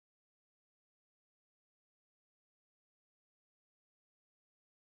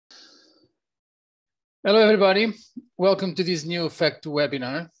Hello, everybody. Welcome to this new FECTU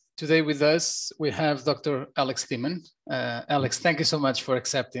webinar. Today with us, we have Dr. Alex Thiemann. Alex, thank you so much for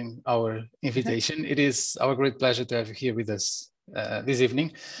accepting our invitation. It is our great pleasure to have you here with us this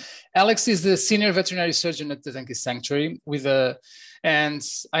evening. Alex is the Senior Veterinary Surgeon at the Donkey Sanctuary and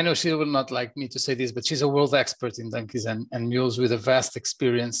I know she will not like me to say this, but she's a world expert in donkeys and mules with a vast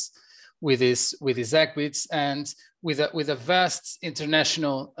experience with his equids and with a vast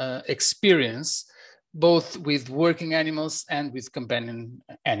international experience, both with working animals and with companion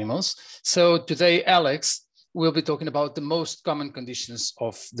animals. So today, Alex will be talking about the most common conditions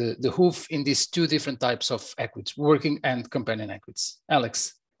of the hoof in these two different types of equids, working and companion equids.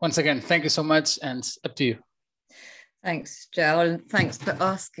 Alex, once again, thank you so much, and up to you. Thanks, Joe, and thanks for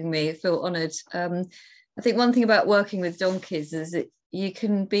asking me. I feel honoured. I think one thing about working with donkeys is that you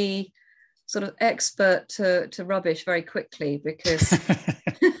can be sort of expert to rubbish very quickly, because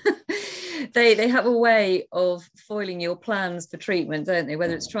they have a way of foiling your plans for treatment, don't they?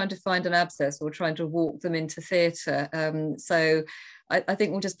 Whether it's trying to find an abscess or trying to walk them into theatre. So I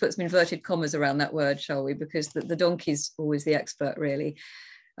think we'll just put some inverted commas around that word, shall we? Because the donkey's always the expert, really.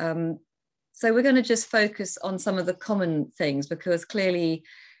 So we're going to just focus on some of the common things, because clearly,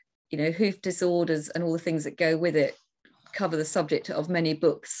 you know, hoof disorders and all the things that go with it cover the subject of many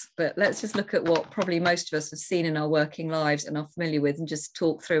books, but let's just look at what probably most of us have seen in our working lives and are familiar with, and just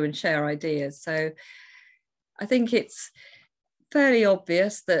talk through and share ideas. So I think it's fairly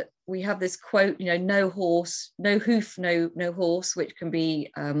obvious that we have this quote, you know, no horse, no hoof, no horse, which can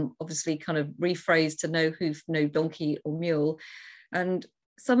be obviously kind of rephrased to no hoof, no donkey or mule. And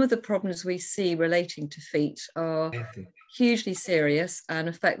some of the problems we see relating to feet are hugely serious and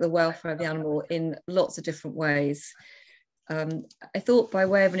affect the welfare of the animal in lots of different ways. I thought, by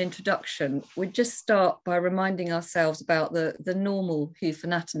way of an introduction, we'd just start by reminding ourselves about the normal hoof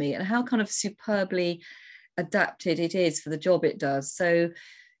anatomy and how kind of superbly adapted it is for the job it does. So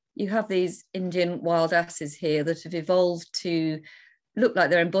you have these Indian wild asses here that have evolved to look like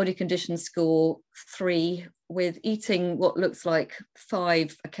they're in body condition score 3, with eating what looks like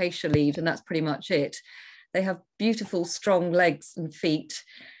 5 acacia leaves, and that's pretty much it. They have beautiful, strong legs and feet.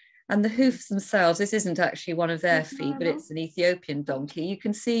 And the hoofs themselves, this isn't actually one of their feet, but it's an Ethiopian donkey. You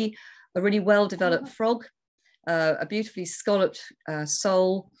can see a really well-developed frog, a beautifully scalloped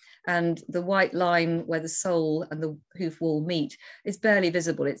sole, and the white line where the sole and the hoof wall meet is barely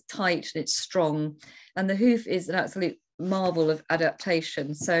visible. It's tight and it's strong. And the hoof is an absolute marvel of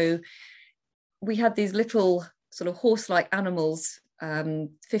adaptation. So we had these little sort of horse-like animals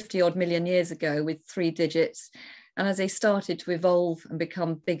 50 odd million years ago with 3 digits. And as they started to evolve and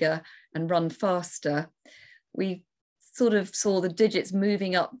become bigger and run faster, we sort of saw the digits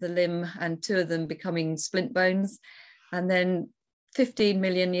moving up the limb and 2 of them becoming splint bones. And then 15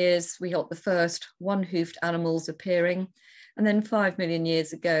 million years, we got the first one-hoofed animals appearing. And then 5 million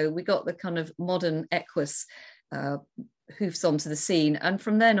years ago, we got the kind of modern equus hoofs onto the scene. And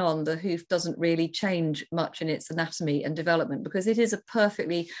from then on, the hoof doesn't really change much in its anatomy and development, because it is a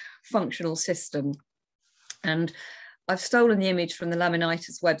perfectly functional system. And I've stolen the image from the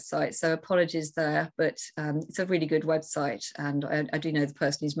Laminitis website, so apologies there, but it's a really good website, and I do know the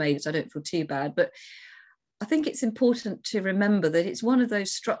person who's made it, so I don't feel too bad. But I think it's important to remember that it's one of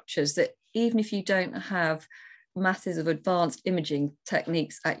those structures that, even if you don't have masses of advanced imaging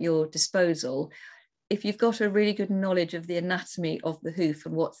techniques at your disposal, if you've got a really good knowledge of the anatomy of the hoof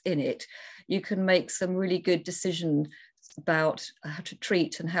and what's in it, you can make some really good decisions about how to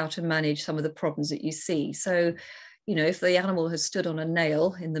treat and how to manage some of the problems that you see. So, you know, if the animal has stood on a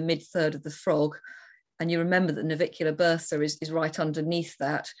nail in the mid-third of the frog, and you remember that navicular bursa is right underneath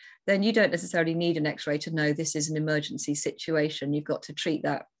that, then you don't necessarily need an x-ray to know this is an emergency situation. You've got to treat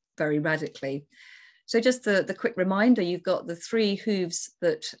that very radically. So just the quick reminder, you've got the 3 hooves,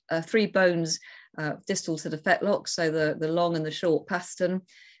 that 3 bones distal to the fetlock, so the long and the short pastern.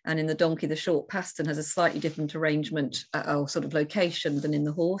 And in the donkey, the short pastern has a slightly different arrangement or sort of location than in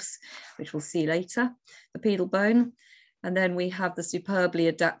the horse, which we'll see later, the pedal bone. And then we have the superbly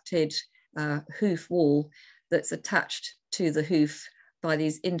adapted hoof wall that's attached to the hoof by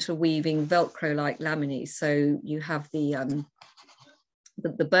these interweaving Velcro-like laminae. So you have the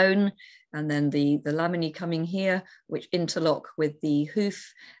bone and then the laminae coming here, which interlock with the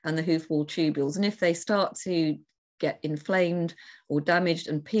hoof and the hoof wall tubules. And if they start to get inflamed or damaged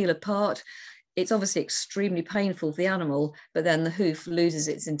and peel apart, it's obviously extremely painful for the animal, but then the hoof loses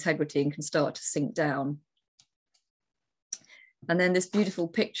its integrity and can start to sink down. And then this beautiful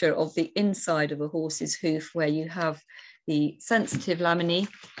picture of the inside of a horse's hoof, where you have the sensitive laminae,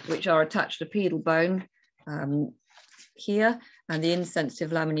 which are attached to pedal bone here, and the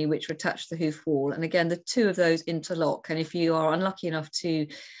insensitive laminae which are attached to the hoof wall. And again, the two of those interlock. And if you are unlucky enough to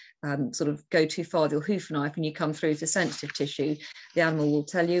sort of go too far with your hoof knife and you come through to sensitive tissue, the animal will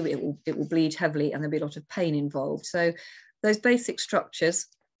tell you it will bleed heavily and there'll be a lot of pain involved. So those basic structures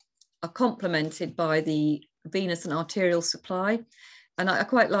are complemented by the venous and arterial supply. And I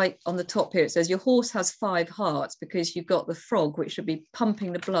quite like on the top here, it says your horse has 5 hearts, because you've got the frog, which should be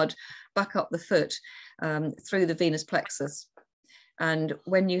pumping the blood back up the foot through the venous plexus. And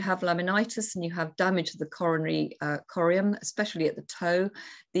when you have laminitis and you have damage to the coronary corium, especially at the toe,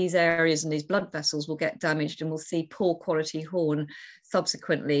 these areas and these blood vessels will get damaged, and we'll see poor quality horn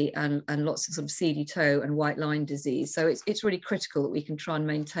subsequently, and lots of sort of seedy toe and white line disease. So it's really critical that we can try and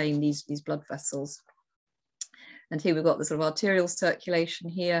maintain these blood vessels. And here we've got the sort of arterial circulation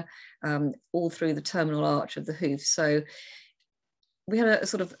here, all through the terminal arch of the hoof. So we had a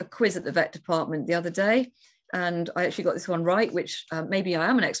sort of a quiz at the vet department the other day, and I actually got this one right, which maybe I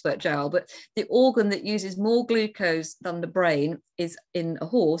am an expert, Jowl, but the organ that uses more glucose than the brain is in a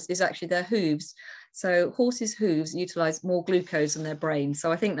horse is actually their hooves. So horses' hooves utilize more glucose than their brain.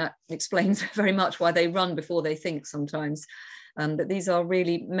 So I think that explains very much why they run before they think sometimes, that these are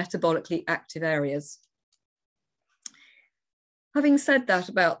really metabolically active areas. Having said that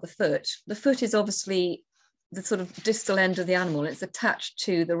about the foot is obviously the sort of distal end of the animal. It's attached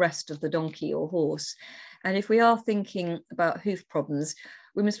to the rest of the donkey or horse. And if we are thinking about hoof problems,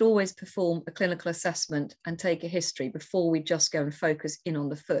 we must always perform a clinical assessment and take a history before we just go and focus in on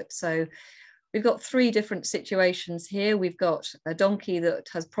the foot. So we've got 3 different situations here. We've got a donkey that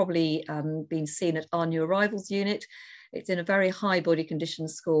has probably been seen at our new arrivals unit. It's in a very high body condition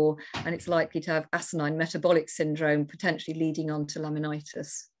score, and it's likely to have asinine metabolic syndrome, potentially leading on to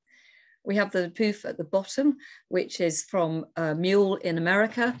laminitis. We have the hoof at the bottom, which is from a mule in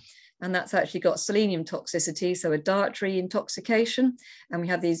America, and that's actually got selenium toxicity, so a dietary intoxication. And we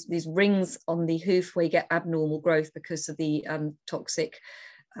have these rings on the hoof where you get abnormal growth because of the toxic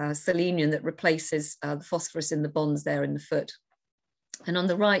selenium that replaces the phosphorus in the bonds there in the foot. And on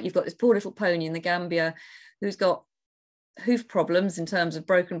the right, you've got this poor little pony in the Gambia who's got hoof problems in terms of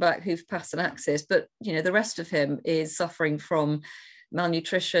broken back, hoof pass and axis, but you know, the rest of him is suffering from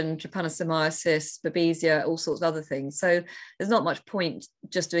malnutrition, trypanosomiasis, babesia, all sorts of other things. So there's not much point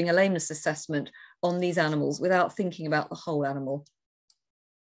just doing a lameness assessment on these animals without thinking about the whole animal.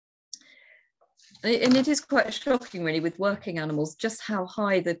 And it is quite shocking really with working animals just how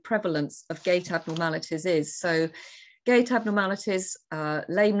high the prevalence of gait abnormalities is. So gait abnormalities,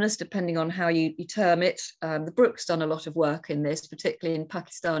 lameness, depending on how you term it. The Brook's done a lot of work in this, particularly in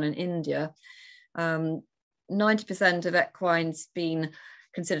Pakistan and India. 90% of equines been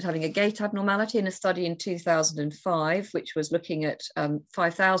considered having a gait abnormality in a study in 2005, which was looking at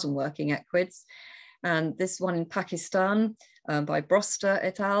 5,000 working equids. And this one in Pakistan by Broster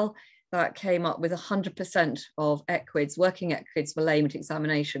et al., that came up with 100% of equids, working equids for lame at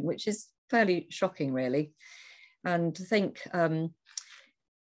examination, which is fairly shocking really. And to think the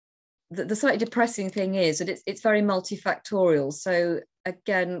slightly depressing thing is that it's very multifactorial. So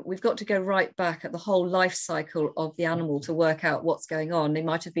again, we've got to go right back at the whole life cycle of the animal to work out what's going on. They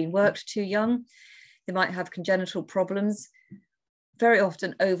might have been worked too young. They might have congenital problems, very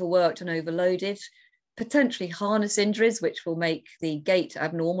often overworked and overloaded, potentially harness injuries, which will make the gait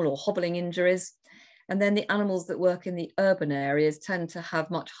abnormal, or hobbling injuries. And then the animals that work in the urban areas tend to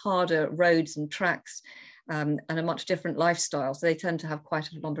have much harder roads and tracks, and a much different lifestyle. So they tend to have quite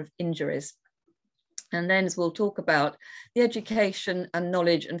a number of injuries. And then, as we'll talk about, the education and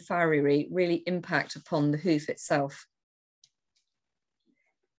knowledge and farriery really impact upon the hoof itself.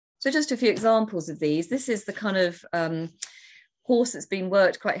 So just a few examples of these. This is the kind of horse that's been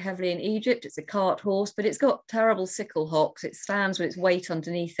worked quite heavily in Egypt. It's a cart horse, but it's got terrible sickle hocks. It stands with its weight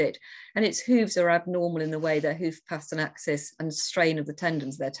underneath it, and its hooves are abnormal in the way their hoof pass and axis and strain of the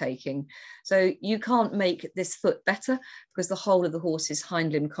tendons they're taking. So you can't make this foot better because the whole of the horse's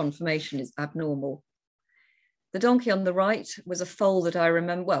hind limb conformation is abnormal. The donkey on the right was a foal that I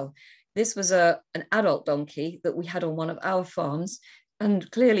remember well. This was an adult donkey that we had on one of our farms.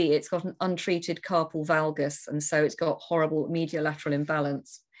 And clearly it's got an untreated carpal valgus, and so it's got horrible medial-lateral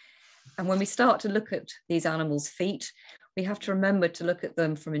imbalance. And when we start to look at these animals' feet, we have to remember to look at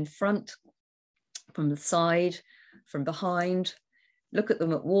them from in front, from the side, from behind, look at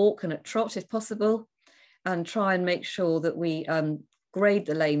them at walk and at trot if possible, and try and make sure that we grade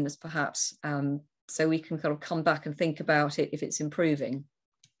the lameness perhaps, so we can kind of come back and think about it if it's improving.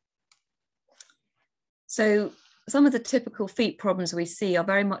 So some of the typical feet problems we see are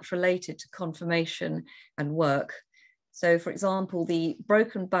very much related to conformation and work. So for example, the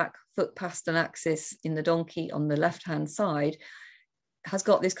broken back foot pastern axis in the donkey on the left-hand side has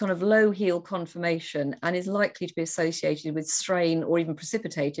got this kind of low heel conformation and is likely to be associated with strain or even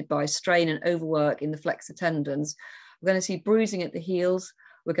precipitated by strain and overwork in the flexor tendons. We're going to see bruising at the heels.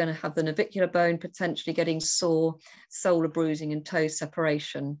 We're going to have the navicular bone potentially getting sore, solar bruising and toe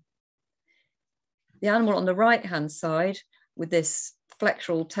separation. The animal on the right-hand side with this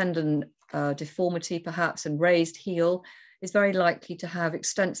flexural tendon deformity perhaps and raised heel is very likely to have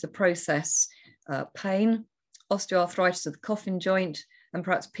extensive process pain, osteoarthritis of the coffin joint, and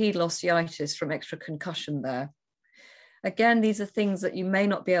perhaps pedal osteitis from extra concussion there. Again, these are things that you may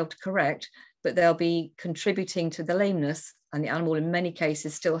not be able to correct, but they'll be contributing to the lameness, and the animal in many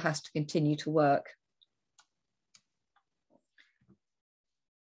cases still has to continue to work.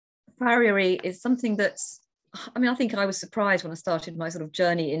 Farriery is something that's, I mean, I think I was surprised when I started my sort of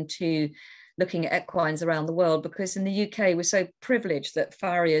journey into looking at equines around the world, because in the UK we're so privileged that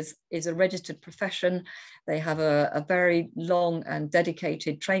farriers is a registered profession. They have a very long and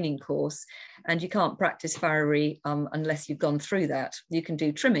dedicated training course, and you can't practice farriery unless you've gone through that. You can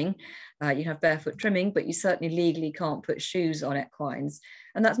do trimming, you have barefoot trimming, but you certainly legally can't put shoes on equines.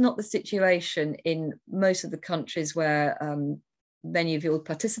 And that's not the situation in most of the countries where many of your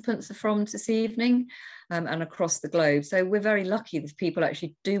participants are from this evening, and across the globe. So we're very lucky that people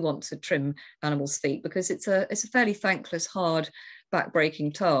actually do want to trim animals' feet, because it's a fairly thankless, hard,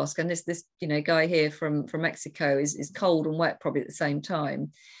 back-breaking task. And this guy here from Mexico is cold and wet probably at the same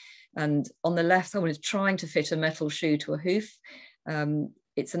time. And on the left, someone is trying to fit a metal shoe to a hoof.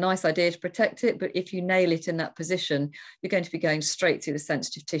 It's a nice idea to protect it, but if you nail it in that position, you're going to be going straight through the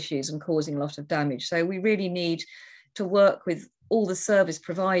sensitive tissues and causing a lot of damage. So we really need to work with all the service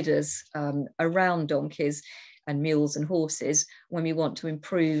providers around donkeys and mules and horses when we want to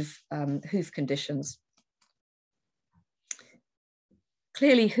improve hoof conditions.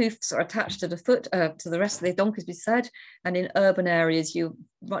 Clearly, hoofs are attached to the foot, to the rest of the donkeys, we said, and in urban areas, you're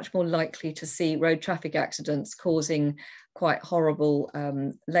much more likely to see road traffic accidents causing quite horrible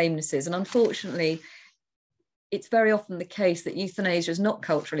lamenesses. And unfortunately, it's very often the case that euthanasia is not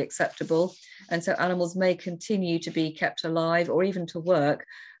culturally acceptable, and so animals may continue to be kept alive or even to work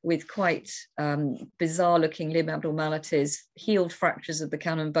with quite bizarre looking limb abnormalities, healed fractures of the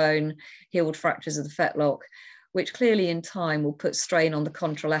cannon bone, healed fractures of the fetlock, which clearly in time will put strain on the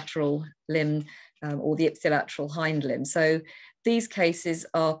contralateral limb or the ipsilateral hind limb. So these cases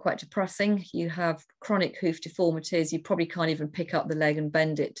are quite depressing. You have chronic hoof deformities. You probably can't even pick up the leg and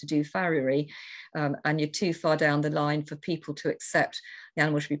bend it to do farriery. And you're too far down the line for people to accept the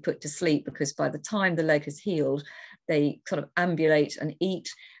animal should be put to sleep, because by the time the leg has healed, they sort of ambulate and eat.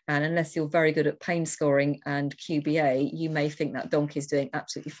 And unless you're very good at pain scoring and QBA, you may think that donkey is doing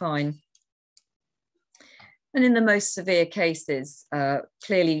absolutely fine. And in the most severe cases,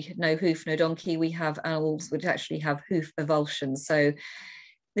 clearly no hoof, no donkey, we have animals which actually have hoof avulsions. So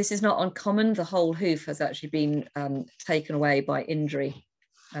this is not uncommon. The whole hoof has actually been taken away by injury.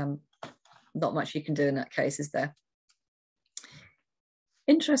 Not much you can do in that case, is there?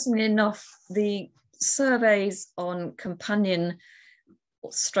 Interestingly enough, the surveys on companion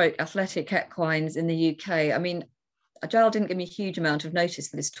stroke athletic equines in the UK, I mean, Giles didn't give me a huge amount of notice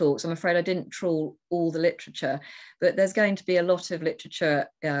for this talk, so I'm afraid I didn't trawl all the literature, but there's going to be a lot of literature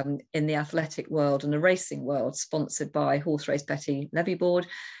in the athletic world and the racing world, sponsored by Horse Race Petty Levy Board,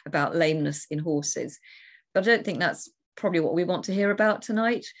 about lameness in horses. But I don't think that's probably what we want to hear about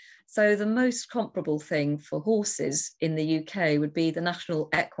tonight. So the most comparable thing for horses in the UK would be the National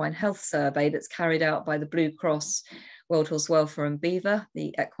Equine Health Survey that's carried out by the Blue Cross, World Horse Welfare and Beaver,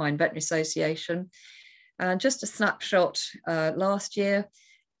 the Equine Veterinary Association. And just a snapshot, last year,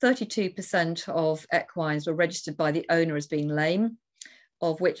 32% of equines were registered by the owner as being lame,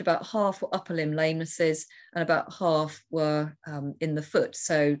 of which about half were upper limb lamenesses and about half were in the foot.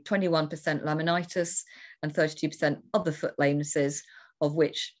 So 21% laminitis and 32% other foot lamenesses, of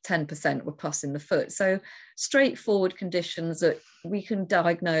which 10% were pus in the foot. So straightforward conditions that we can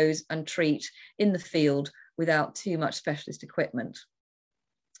diagnose and treat in the field without too much specialist equipment.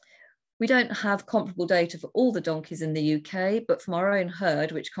 We don't have comparable data for all the donkeys in the UK, but from our own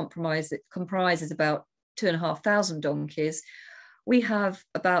herd, which comprises about 2,500 donkeys, we have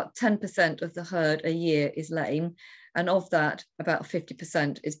about 10% of the herd a year is lame, and of that, about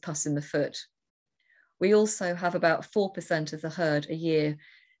 50% is pus in the foot. We also have about 4% of the herd a year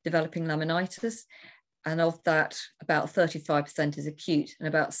developing laminitis, and of that, about 35% is acute and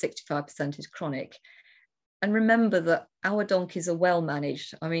about 65% is chronic. And remember that our donkeys are well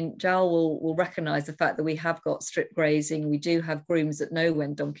managed. I mean, Jal will recognise the fact that we have got strip grazing. We do have grooms that know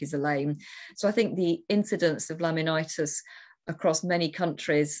when donkeys are lame. So I think the incidence of laminitis across many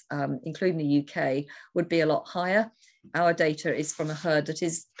countries, including the UK, would be a lot higher. Our data is from a herd that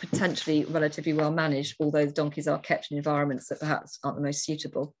is potentially relatively well managed, although the donkeys are kept in environments that perhaps aren't the most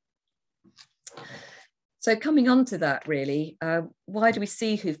suitable. So coming on to that, really, why do we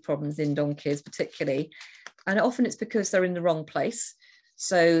see hoof problems in donkeys particularly? And often it's because they're in the wrong place.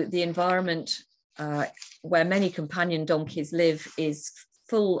 So the environment where many companion donkeys live is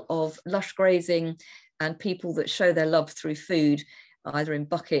full of lush grazing and people that show their love through food, either in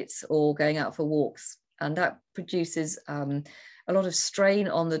buckets or going out for walks. And that produces a lot of strain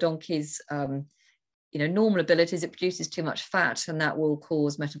on the donkey's normal abilities. It produces too much fat, and that will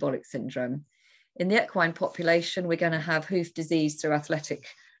cause metabolic syndrome. In the equine population, we're going to have hoof disease through athletic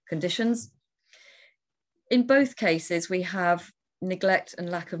conditions. In both cases, we have neglect and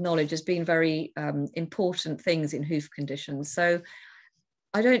lack of knowledge as being very important things in hoof conditions. So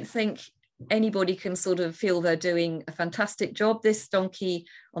I don't think anybody can sort of feel they're doing a fantastic job. This donkey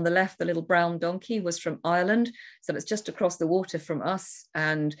on the left, the little brown donkey, was from Ireland. So it's just across the water from us.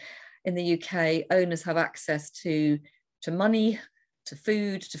 And in the UK, owners have access to money, to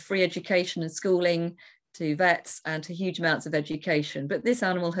food, to free education and schooling, to vets, and to huge amounts of education. But this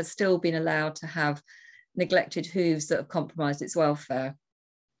animal has still been allowed to have neglected hooves that have compromised its welfare.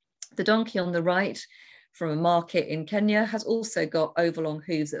 The donkey on the right from a market in Kenya has also got overlong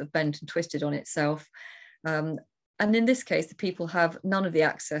hooves that have bent and twisted on itself. And in this case, the people have none of the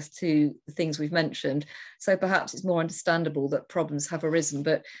access to the things we've mentioned. So perhaps it's more understandable that problems have arisen,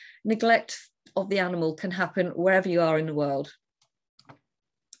 but neglect of the animal can happen wherever you are in the world.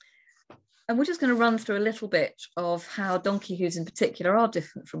 And we're just going to run through a little bit of how donkey hooves in particular are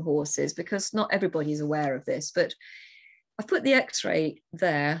different from horses, because not everybody is aware of this, but I've put the x-ray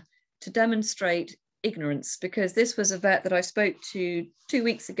there to demonstrate ignorance, because this was a vet that I spoke to 2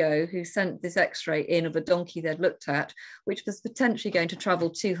 weeks ago who sent this x-ray in of a donkey they'd looked at, which was potentially going to travel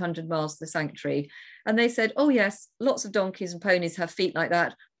 200 miles to the sanctuary. And they said, oh yes, lots of donkeys and ponies have feet like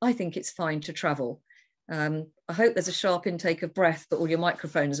that. I think it's fine to travel. I hope there's a sharp intake of breath, but all your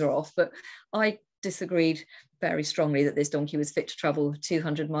microphones are off. But I disagreed very strongly that this donkey was fit to travel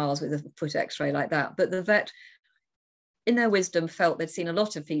 200 miles with a foot x-ray like that. But the vet, in their wisdom, felt they'd seen a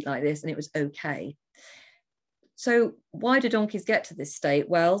lot of feet like this and it was okay. So why do donkeys get to this state?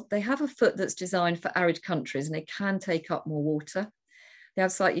 Well, they have a foot that's designed for arid countries and they can take up more water. They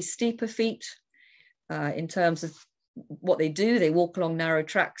have slightly steeper feet in terms of what they do. They walk along narrow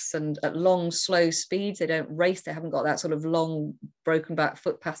tracks and at long, slow speeds. They don't race. They haven't got that sort of long, broken back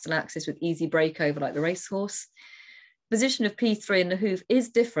foot pastern axis with easy breakover like the racehorse. Position of P3 in the hoof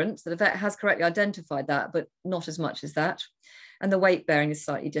is different. So the vet has correctly identified that, but not as much as that. And the weight bearing is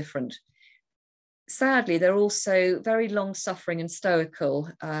slightly different. Sadly, they're also very long suffering and stoical.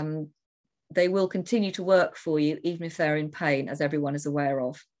 They will continue to work for you, even if they're in pain, as everyone is aware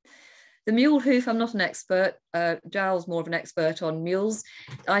of. The mule hoof, I'm not an expert. Giles more of an expert on mules.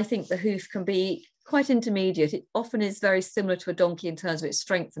 I think the hoof can be quite intermediate. It often is very similar to a donkey in terms of its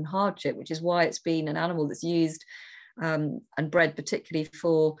strength and hardship, which is why it's been an animal that's used and bred particularly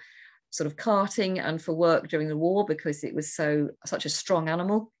for sort of carting and for work during the war, because it was such a strong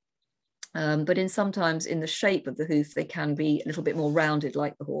animal. But sometimes in the shape of the hoof, they can be a little bit more rounded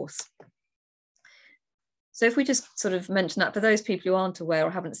like the horse. So if we just sort of mention that for those people who aren't aware or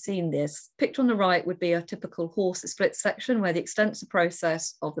haven't seen this, picture on the right would be a typical horse split section where the extensor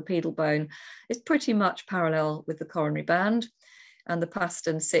process of the pedal bone is pretty much parallel with the coronary band, and the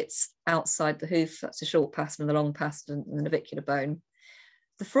pastern sits outside the hoof. That's the short pastern, the long pastern, and the navicular bone.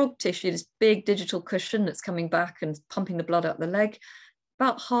 The frog tissue, this big digital cushion that's coming back and pumping the blood up the leg,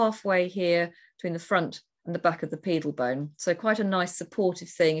 about halfway here between the front and the back of the pedal bone. So quite a nice supportive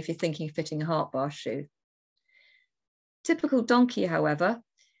thing if you're thinking of fitting a heart bar shoe. Typical donkey, however,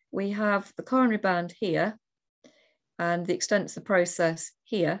 we have the coronary band here and the extensor process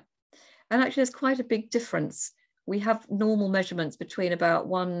here. And actually there's quite a big difference. We have normal measurements between about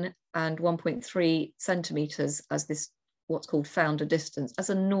 1 and 1.3 centimeters as this, what's called founder distance, as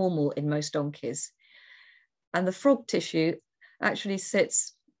a normal in most donkeys. And the frog tissue actually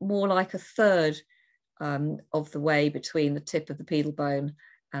sits more like a third of the way between the tip of the pedal bone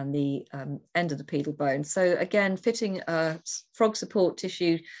and the end of the pedal bone. So again, fitting frog support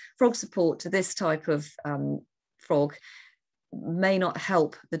tissue, frog support to this type of frog may not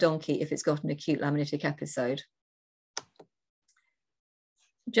help the donkey if it's got an acute laminitic episode.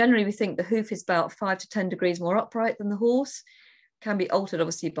 Generally, we think the hoof is about 5 to 10 degrees more upright than the horse. can be altered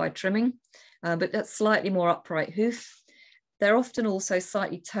obviously by trimming, but that's slightly more upright hoof. They're often also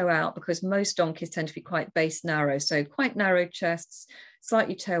slightly toe out because most donkeys tend to be quite base narrow. So quite narrow chests,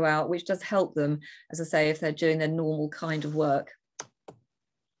 slightly toe out, which does help them, as I say, if they're doing their normal kind of work.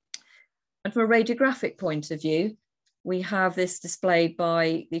 And from a radiographic point of view, we have this displayed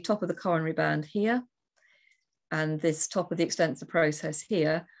by the top of the coronary band here, and this top of the extensor process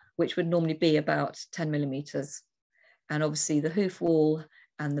here, which would normally be about 10 millimeters. And obviously the hoof wall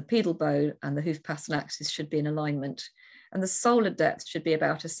and the pedal bone and the hoof pattern axis should be in alignment. And the solar depth should be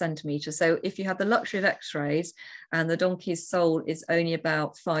about 1 centimetre. So if you have the luxury of x-rays and the donkey's sole is only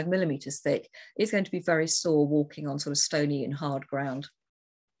about 5 millimetres thick, it's going to be very sore walking on sort of stony and hard ground.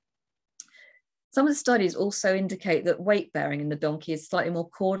 Some of the studies also indicate that weight bearing in the donkey is slightly more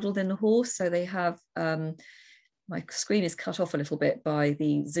caudal than the horse. So they have, my screen is cut off a little bit by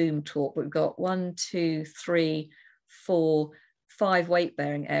the Zoom talk, but we've got 1, 2, 3, 4, 5 weight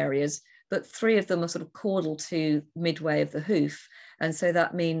bearing areas, but 3 of them are sort of caudal to midway of the hoof. And so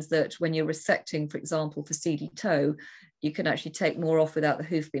that means that when you're resecting, for example, for seedy toe, you can actually take more off without the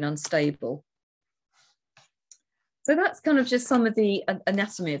hoof being unstable. So that's kind of just some of the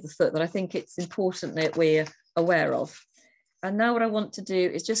anatomy of the foot that I think it's important that we're aware of. And now what I want to do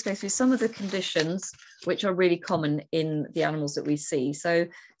is just go through some of the conditions which are really common in the animals that we see. So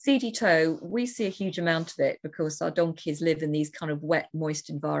seedy toe, we see a huge amount of it because our donkeys live in these kind of wet, moist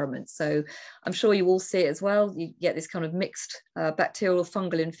environments. So I'm sure you all see it as well. You get this kind of mixed bacterial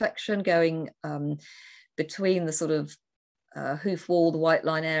fungal infection going between the sort of hoof wall, the white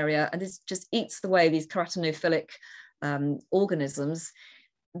line area, and this just eats away these keratinophilic organisms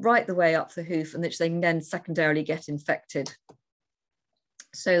right the way up the hoof, and which they can then secondarily get infected.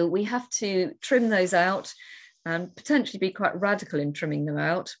 So we have to trim those out and potentially be quite radical in trimming them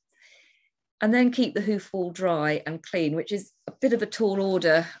out, and then keep the hoof wall dry and clean, which is a bit of a tall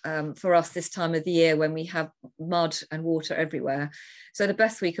order for us this time of the year when we have mud and water everywhere. So the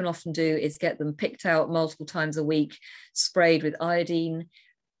best we can often do is get them picked out multiple times a week, sprayed with iodine.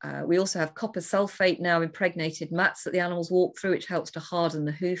 We also have copper sulfate now impregnated mats that the animals walk through, which helps to harden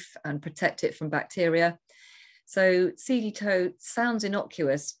the hoof and protect it from bacteria. So seedy toe sounds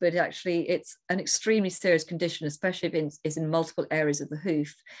innocuous, but actually it's an extremely serious condition, especially if it's in multiple areas of the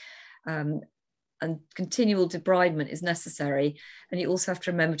hoof. And continual debridement is necessary. And you also have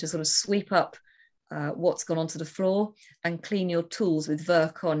to remember to sort of sweep up what's gone onto the floor and clean your tools with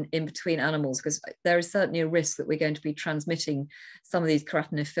Virkon in between animals, because there is certainly a risk that we're going to be transmitting some of these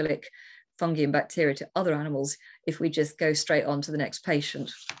keratinophilic fungi and bacteria to other animals if we just go straight on to the next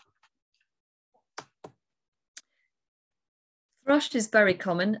patient. Thrush is very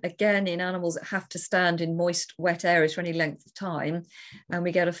common, again, in animals that have to stand in moist, wet areas for any length of time. And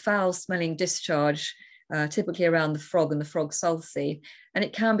we get a foul smelling discharge, typically around the frog and the frog sulci, and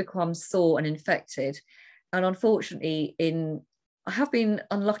it can become sore and infected. And unfortunately, I have been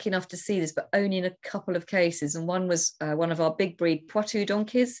unlucky enough to see this, but only in a couple of cases. And one was one of our big breed Poitou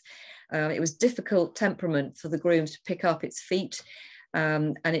donkeys. It was difficult temperament for the grooms to pick up its feet.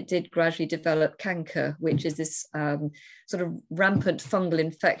 And it did gradually develop canker, which is this sort of rampant fungal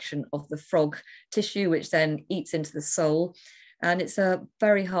infection of the frog tissue, which then eats into the sole. And it's a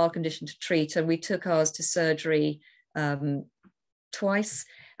very hard condition to treat. And we took ours to surgery twice,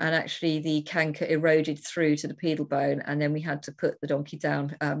 and actually the canker eroded through to the pedal bone. And then we had to put the donkey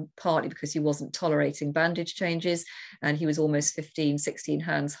down, partly because he wasn't tolerating bandage changes, and he was almost 15, 16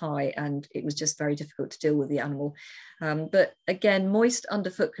 hands high, and it was just very difficult to deal with the animal. But again, moist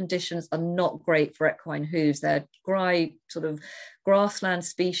underfoot conditions are not great for equine hooves. They're dry, sort of grassland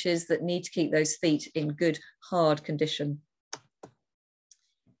species that need to keep those feet in good, hard condition.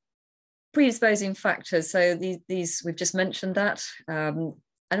 Predisposing factors, so these we've just mentioned that.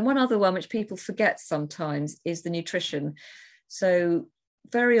 And one other one which people forget sometimes is the nutrition. So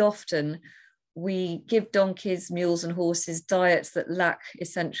very often we give donkeys, mules and horses diets that lack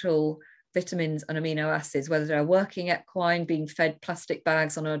essential vitamins and amino acids, whether they're working equine being fed plastic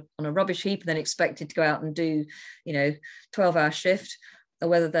bags on a rubbish heap and then expected to go out and do, 12-hour shift, or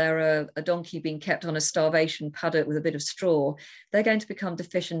whether they're a donkey being kept on a starvation paddock with a bit of straw. They're going to become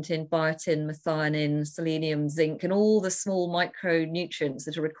deficient in biotin, methionine, selenium, zinc, and all the small micronutrients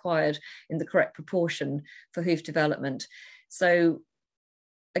that are required in the correct proportion for hoof development. So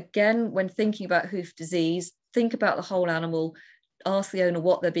again, when thinking about hoof disease, think about the whole animal, ask the owner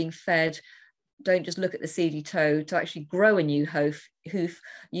what they're being fed. Don't just look at the seedy toe. To actually grow a new hoof,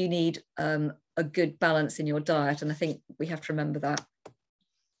 you need a good balance in your diet. And I think we have to remember that.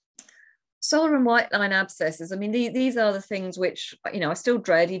 Solar and white line abscesses, I mean, these are the things which, I still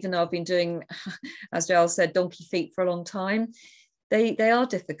dread, even though I've been doing, as Giles said, donkey feet for a long time. They are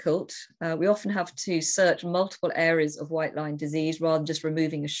difficult. We often have to search multiple areas of white line disease rather than just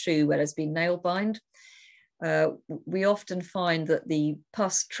removing a shoe where there's been nail bind. We often find that the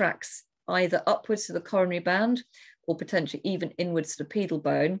pus tracks either upwards to the coronary band or potentially even inwards to the pedal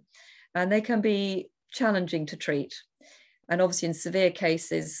bone, and they can be challenging to treat. And obviously in severe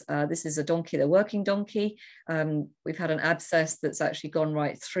cases, this is a donkey, the working donkey. We've had an abscess that's actually gone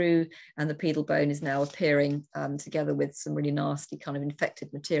right through, and the pedal bone is now appearing together with some really nasty kind of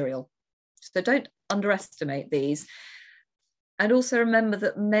infected material. So don't underestimate these. And also remember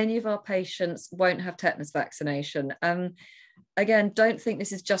that many of our patients won't have tetanus vaccination. Again, don't think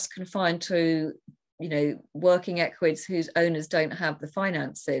this is just confined to, you know, working equids whose owners don't have the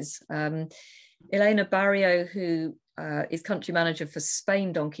finances. Elena Barrio, who is country manager for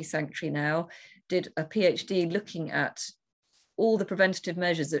Spain Donkey Sanctuary now, did a PhD looking at all the preventative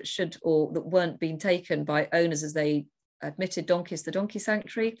measures that should or that weren't being taken by owners as they admitted donkeys to the Donkey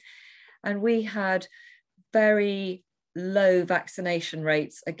Sanctuary. And we had very low vaccination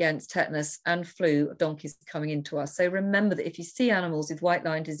rates against tetanus and flu of donkeys coming into us. So remember that if you see animals with white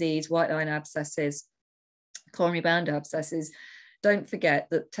line disease, white line abscesses, coronary band abscesses, don't forget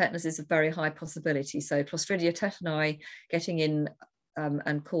that tetanus is a very high possibility. So Clostridia tetani getting in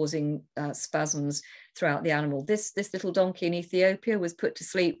and causing spasms throughout the animal. This little donkey in Ethiopia was put to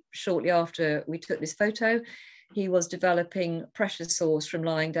sleep shortly after we took this photo. He was developing pressure sores from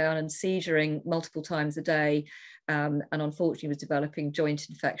lying down and seizuring multiple times a day, and unfortunately was developing joint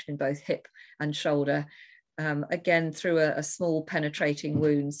infection in both hip and shoulder, again through a small penetrating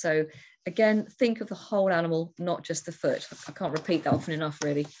wound. So again, think of the whole animal, not just the foot. I can't repeat that often enough,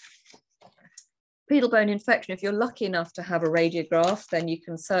 really. Pedal bone infection, if you're lucky enough to have a radiograph, then you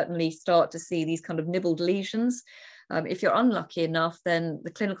can certainly start to see these kind of nibbled lesions. If you're unlucky enough, then the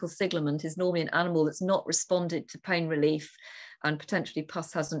clinical siglement is normally an animal that's not responded to pain relief and potentially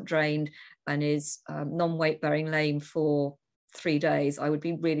pus hasn't drained and is non-weight bearing lame for 3 days. I would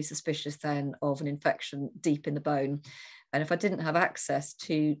be really suspicious then of an infection deep in the bone. And if I didn't have access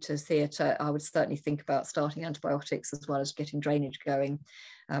to theatre, I would certainly think about starting antibiotics as well as getting drainage going.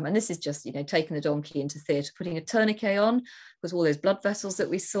 And this is just, you know, taking the donkey into theatre, putting a tourniquet on, because all those blood vessels that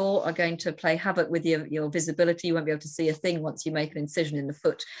we saw are going to play havoc with your visibility. You won't be able to see a thing once you make an incision in the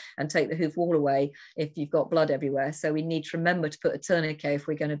foot and take the hoof wall away if you've got blood everywhere. So we need to remember to put a tourniquet if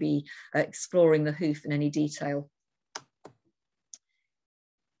we're going to be exploring the hoof in any detail.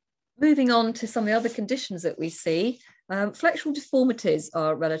 Moving on to some of the other conditions that we see, flexural deformities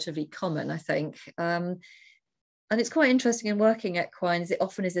are relatively common, I think. And it's quite interesting in working equines, it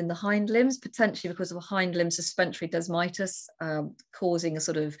often is in the hind limbs, potentially because of a hind limb suspensory desmitis, causing a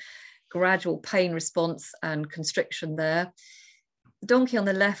sort of gradual pain response and constriction there. The donkey on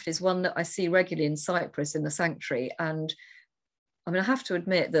the left is one that I see regularly in Cyprus in the sanctuary. And I mean, I have to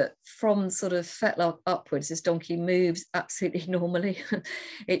admit that from sort of fetlock upwards, this donkey moves absolutely normally.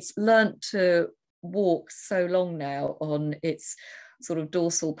 It's learnt to walk so long now on its sort of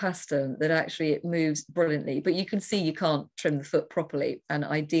dorsal pastern that actually it moves brilliantly, but you can see you can't trim the foot properly, and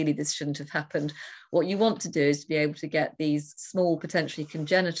ideally this shouldn't have happened. What you want to do is to be able to get these small, potentially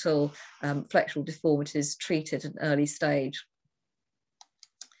congenital flexural deformities treated at an early stage.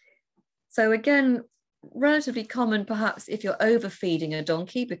 So again, relatively common perhaps if you're overfeeding a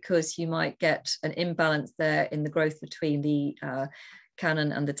donkey, because you might get an imbalance there in the growth between the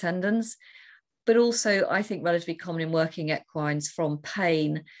cannon and the tendons. But also, I think relatively common in working equines from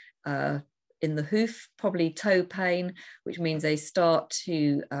pain in the hoof, probably toe pain, which means they start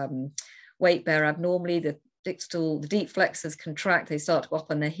to weight bear abnormally. The deep flexors contract, they start to go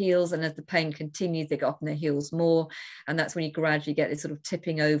up on their heels, and as the pain continues, they go up on their heels more. And that's when you gradually get this sort of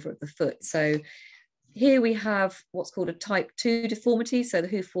tipping over of the foot. So here we have what's called a type 2 deformity. So the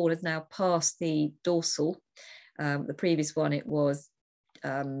hoof wall is now past the dorsal. The previous one, it was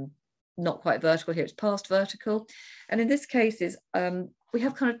not quite vertical. Here it's past vertical. And in this case is we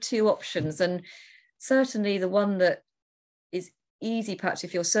have kind of two options, and certainly the one that is easy perhaps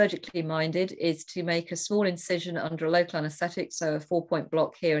if you're surgically minded is to make a small incision under a local anesthetic, so a 4-point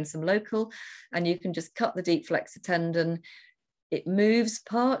block here and some local, and you can just cut the deep flexor tendon. It moves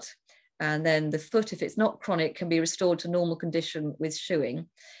part, and then the foot, if it's not chronic, can be restored to normal condition with shoeing.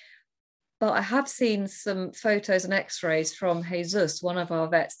 But I have seen some photos and x-rays from Jesus, one of our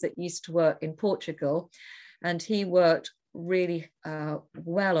vets that used to work in Portugal, and he worked really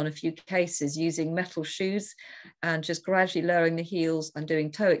well on a few cases using metal shoes and just gradually lowering the heels and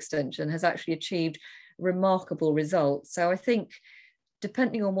doing toe extension, has actually achieved remarkable results. So I think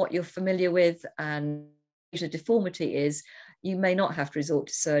depending on what you're familiar with and what the deformity is, you may not have to resort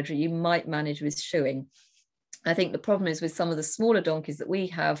to surgery. You might manage with shoeing. I think the problem is with some of the smaller donkeys that we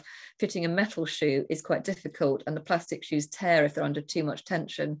have, fitting a metal shoe is quite difficult, and the plastic shoes tear if they're under too much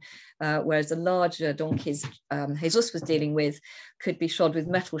tension, whereas the larger donkeys Jesus was dealing with could be shod with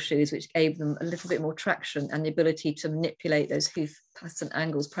metal shoes, which gave them a little bit more traction and the ability to manipulate those hoof pattern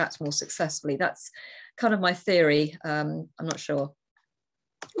angles perhaps more successfully. That's kind of my theory. I'm not sure.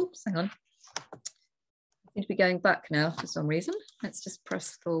 Oops, hang on. I seem to be going back now for some reason. Let's just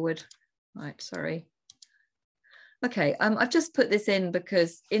press forward. Right, sorry. Okay, I've just put this in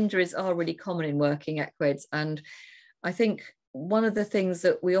because injuries are really common in working equids, and I think one of the things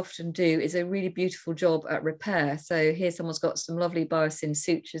that we often do is a really beautiful job at repair. So here someone's got some lovely biosyn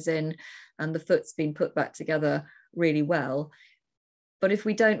sutures in and the foot's been put back together really well. But if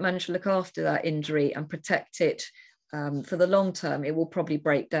we don't manage to look after that injury and protect it for the long term, it will probably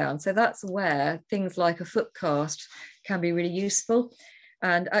break down. So that's where things like a foot cast can be really useful,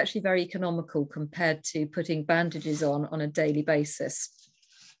 and actually very economical compared to putting bandages on a daily basis.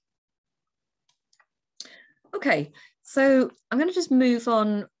 Okay, so I'm going to just move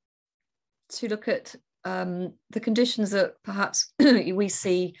on to look at the conditions that perhaps we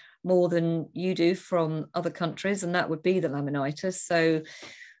see more than you do from other countries, and that would be the laminitis. So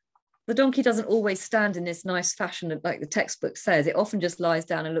the donkey doesn't always stand in this nice fashion like the textbook says. It often just lies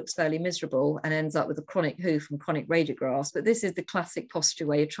down and looks fairly miserable and ends up with a chronic hoof and chronic radiographs. But this is the classic posture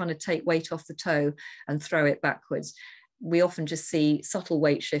where you're trying to take weight off the toe and throw it backwards. We often just see subtle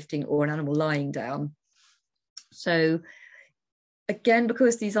weight shifting or an animal lying down. So again,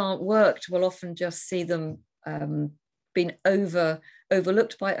 because these aren't worked, we'll often just see them being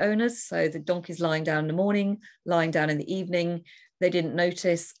overlooked by owners. So the donkey's lying down in the morning, lying down in the evening, they didn't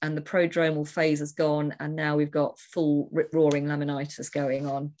notice, and the prodromal phase has gone, and now we've got full rip-roaring laminitis going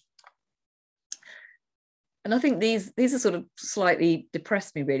on. And I think these are sort of slightly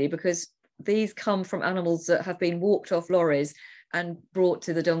depressed me really, because these come from animals that have been walked off lorries and brought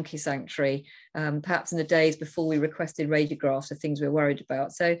to the donkey sanctuary, perhaps in the days before we requested radiographs of things we were worried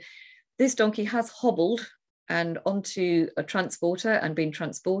about. So this donkey has hobbled and onto a transporter and been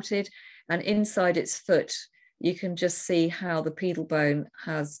transported, and inside its foot, you can just see how the pedal bone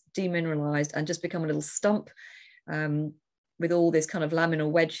has demineralized and just become a little stump with all this kind of laminar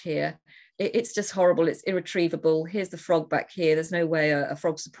wedge here. It's just horrible. It's irretrievable. Here's the frog back here. There's no way a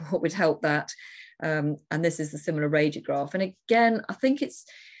frog support would help that. And this is the similar radiograph. And again, I think it's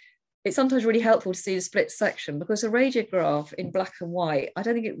sometimes really helpful to see the split section, because a radiograph in black and white, I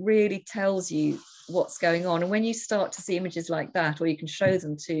don't think it really tells you what's going on. And when you start to see images like that, or you can show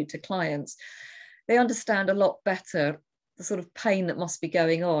them to clients, they understand a lot better the sort of pain that must be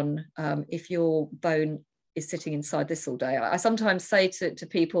going on if your bone is sitting inside this all day. I sometimes say to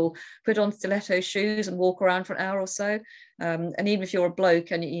people, put on stiletto shoes and walk around for an hour or so. And even if you're a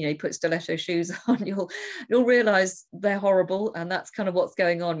bloke and you put stiletto shoes on, you'll realize they're horrible. And that's kind of what's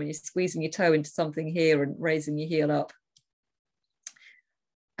going on when you're squeezing your toe into something here and raising your heel up.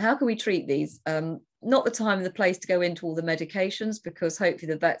 How can we treat these? Not the time and the place to go into all the medications, because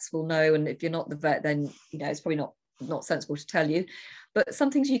hopefully the vets will know. And if you're not the vet, then it's probably not sensible to tell you. But some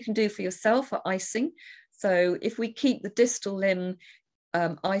things you can do for yourself are icing. So if we keep the distal limb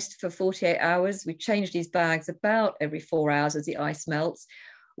iced for 48 hours, we change these bags about every 4 hours as the ice melts,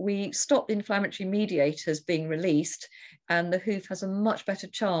 we stop the inflammatory mediators being released, and the hoof has a much better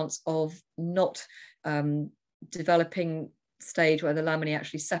chance of not developing stage where the laminae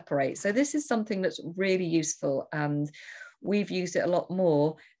actually separate. So this is something that's really useful, and we've used it a lot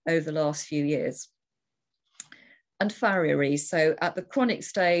more over the last few years. And farriery. So at the chronic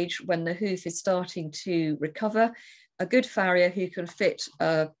stage, when the hoof is starting to recover, a good farrier who can fit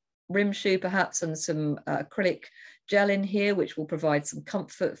a rim shoe perhaps and some acrylic gel in here, which will provide some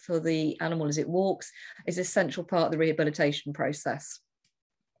comfort for the animal as it walks, is an essential part of the rehabilitation process.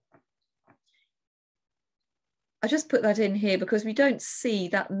 I just put that in here because we don't see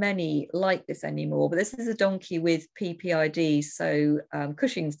that many like this anymore, but this is a donkey with PPID, so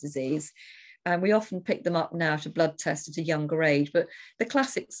Cushing's disease. And we often pick them up now to blood test at a younger age. But the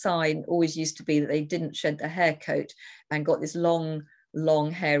classic sign always used to be that they didn't shed their hair coat and got this long,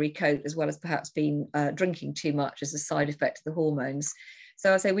 hairy coat, as well as perhaps been drinking too much as a side effect of the hormones.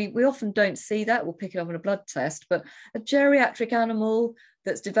 So I say we often don't see that. We'll pick it up on a blood test. But a geriatric animal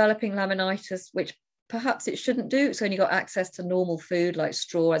that's developing laminitis, which perhaps it shouldn't do, it's only got access to normal food like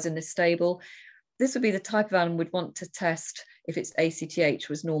straw, as in this stable, this would be the type of animal we'd want to test if its ACTH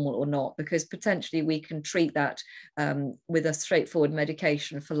was normal or not, because potentially we can treat that with a straightforward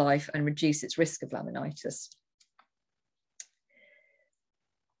medication for life and reduce its risk of laminitis.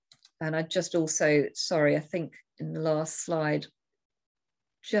 And I just also, sorry, I think in the last slide,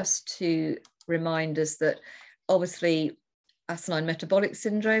 just to remind us that obviously asinine metabolic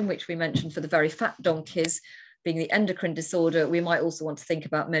syndrome, which we mentioned for the very fat donkeys, being the endocrine disorder. We might also want to think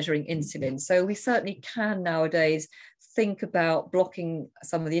about measuring insulin. So we certainly can nowadays think about blocking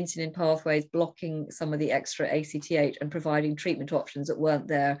some of the insulin pathways, blocking some of the extra ACTH, and providing treatment options that weren't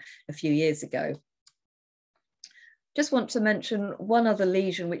there a few years ago. Just want to mention one other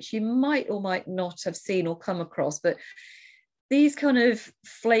lesion, which you might or might not have seen or come across, but these kind of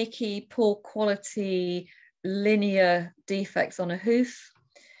flaky, poor quality, linear defects on a hoof,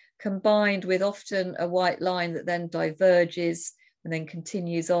 combined with often a white line that then diverges and then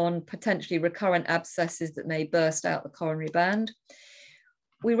continues on, potentially recurrent abscesses that may burst out the coronary band.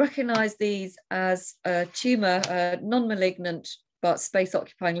 We recognize these as a tumor, a non-malignant but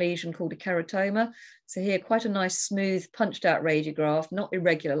space-occupying lesion called a keratoma. So here, quite a nice, smooth, punched-out radiograph, not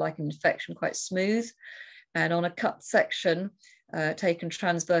irregular like an infection, quite smooth. And on a cut section taken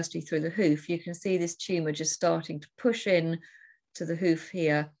transversely through the hoof, you can see this tumor just starting to push in to the hoof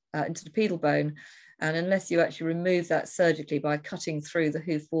here, into the pedal bone. And unless you actually remove that surgically by cutting through the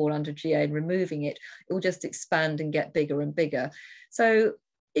hoof wall under GA and removing it, it will just expand and get bigger and bigger. So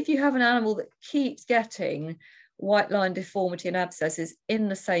if you have an animal that keeps getting white line deformity and abscesses in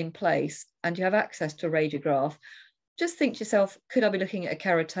the same place, and you have access to a radiograph, just think to yourself, could I be looking at a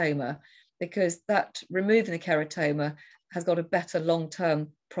keratoma? Because that removing the keratoma has got a better long-term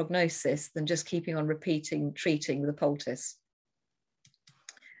prognosis than just keeping on treating with a poultice.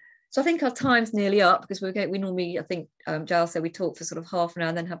 So I think our time's nearly up, because we normally, I think Giles said we talk for sort of half an hour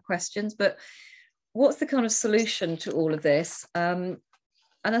and then have questions, but what's the kind of solution to all of this? And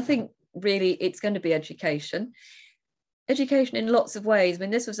I think really it's going to be education. Education in lots of ways. I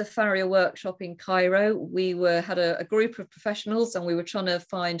mean, this was a farrier workshop in Cairo. We had a group of professionals, and we were trying to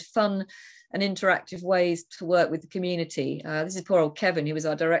find fun and interactive ways to work with the community. This is poor old Kevin, who was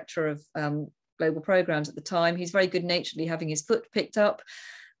our director of global programs at the time. He's very good-naturedly having his foot picked up.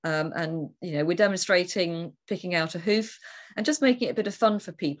 And, you know, we're demonstrating picking out a hoof and just making it a bit of fun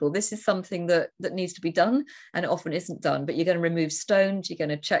for people. This is something that needs to be done, and it often isn't done, but you're going to remove stones, you're going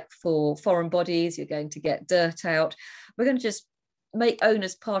to check for foreign bodies, you're going to get dirt out. We're going to just make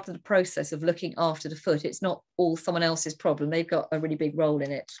owners part of the process of looking after the foot. It's not all someone else's problem. They've got a really big role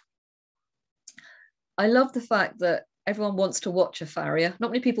in it. I love the fact that everyone wants to watch a farrier.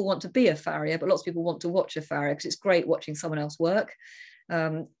 Not many people want to be a farrier, but lots of people want to watch a farrier because it's great watching someone else work.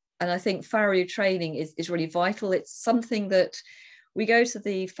 And I think farrier training is really vital. It's something that we go to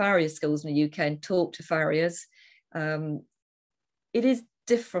the farrier schools in the UK and talk to farriers. It is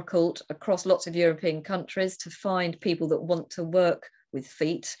difficult across lots of European countries to find people that want to work with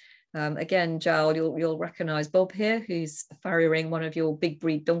feet. Again, Joel, you'll recognise Bob here, who's farriering one of your big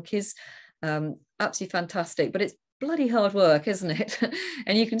breed donkeys. Absolutely fantastic, but it's bloody hard work, isn't it?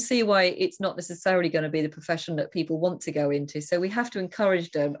 And you can see why it's not necessarily going to be the profession that people want to go into. So we have to encourage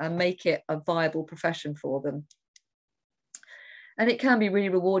them and make it a viable profession for them. And it can be really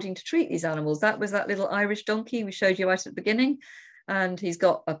rewarding to treat these animals. That was that little Irish donkey we showed you right at the beginning. And he's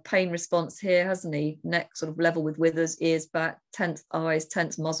got a pain response here, hasn't he? Neck sort of level with withers, ears back, tense eyes,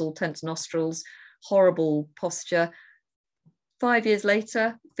 tense muzzle, tense nostrils, horrible posture. 5 years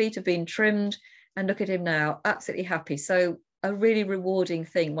later, feet have been trimmed, and look at him now, absolutely happy. So a really rewarding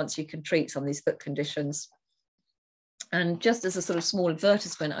thing once you can treat some of these foot conditions. And just as a sort of small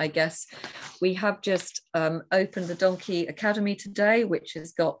advertisement, I guess, we have just opened the Donkey Academy today, which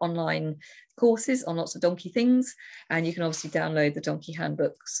has got online courses on lots of donkey things. And you can obviously download the donkey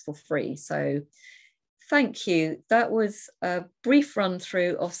handbooks for free. So thank you. That was a brief run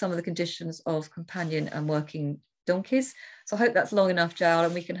through of some of the conditions of companion and working donkeys. So I hope that's long enough, Joel,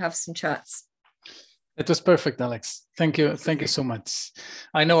 and we can have some chats. It was perfect, Alex. Thank you. Thank you so much.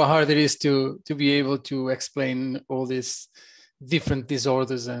 I know how hard it is to be able to explain all these different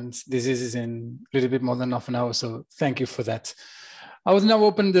disorders and diseases in a little bit more than half an hour. So thank you for that. I will now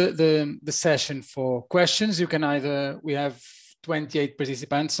open the session for questions. You can we have 28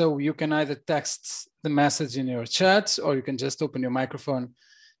 participants, so you can either text the message in your chat, or you can just open your microphone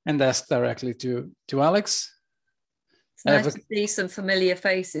and ask directly to Alex. It's nice to see some familiar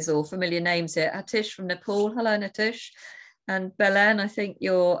faces or familiar names here. Atish from Nepal. Hello, Atish. And Belen, I think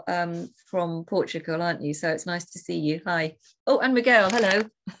you're from Portugal, aren't you? So it's nice to see you. Hi. Oh, and Miguel, hello.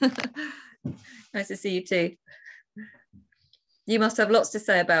 Nice to see you too. You must have lots to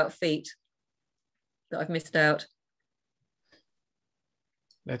say about feet that I've missed out.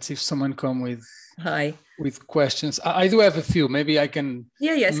 Let's see if someone come with questions. I do have a few. Maybe I can.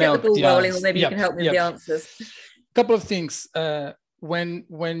 Yeah, get the ball rolling, or maybe you can help me with the answers. Couple of things.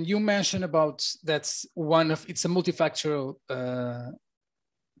 When you mention about it's a multifactorial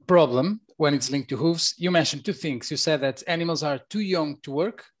problem. when it's linked to hoofs. You mentioned two things. You said that animals are too young to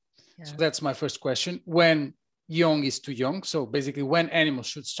work. Yeah. So that's my first question. When young is too young? So basically when animals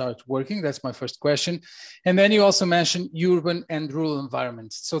should start working, that's my first question. And then you also mentioned urban and rural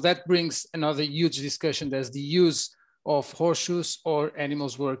environments. So that brings another huge discussion. There's the use of horseshoes or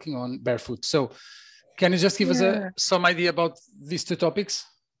animals working on barefoot. So can you just give us some idea about these two topics?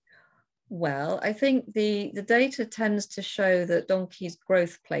 Well, I think the data tends to show that donkeys'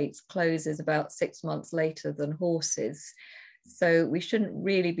 growth plates closes about 6 months later than horses. So we shouldn't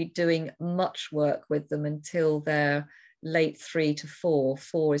really be doing much work with them until they're late 3 to 4.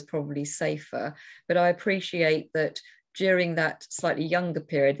 4 is probably safer. But I appreciate that during that slightly younger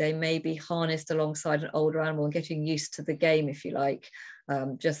period, they may be harnessed alongside an older animal and getting used to the game, if you like,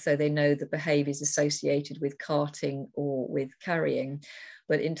 just so they know the behaviours associated with carting or with carrying.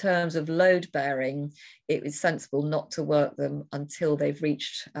 But in terms of load bearing, it is sensible not to work them until they've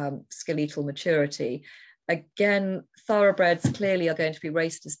reached skeletal maturity. Again, thoroughbreds clearly are going to be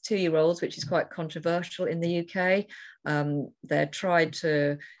raced as 2-year-olds, which is quite controversial in the UK. They try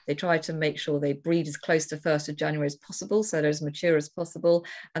to make sure they breed as close to 1st of January as possible, so they're as mature as possible,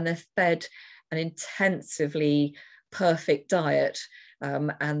 and they're fed an intensively perfect diet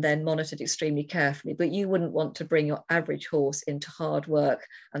and then monitored extremely carefully. But you wouldn't want to bring your average horse into hard work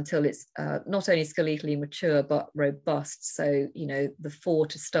until it's not only skeletally mature, but robust. So, you know, the 4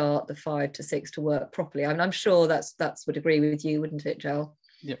 to start, the 5 to 6 to work properly. I mean, I'm sure that's would agree with you, wouldn't it, Joel?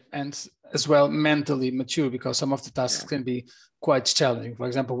 Yeah, and as well mentally mature, because some of the tasks can be quite challenging. For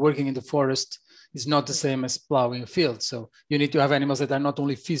example, working in the forest is not the same as plowing a field. So you need to have animals that are not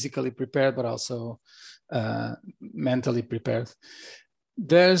only physically prepared, but also mentally prepared.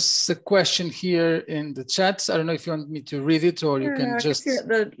 There's a question here in the chat. I don't know if you want me to read it or you can just...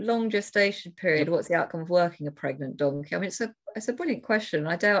 The long gestation period, what's the outcome of working a pregnant donkey? I mean, it's a brilliant question.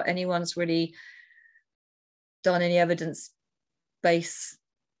 I doubt anyone's really done any evidence base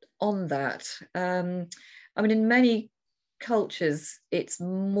on that. I mean, in many cultures, it's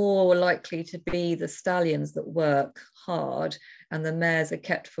more likely to be the stallions that work hard and the mares are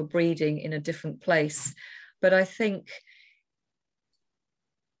kept for breeding in a different place. But I think,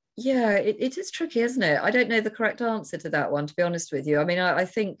 yeah, it is tricky, isn't it? I don't know the correct answer to that one, to be honest with you. I mean, I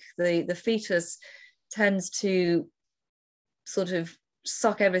think the fetus tends to sort of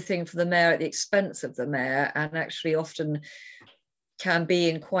suck everything for the mare at the expense of the mare, and actually often can be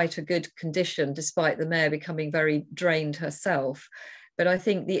in quite a good condition despite the mare becoming very drained herself. But I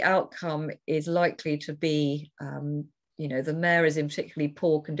think the outcome is likely to be, you know, the mare is in particularly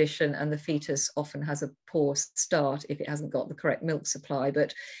poor condition and the fetus often has a poor start if it hasn't got the correct milk supply.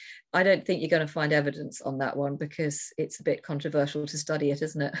 But I don't think you're going to find evidence on that one because it's a bit controversial to study it,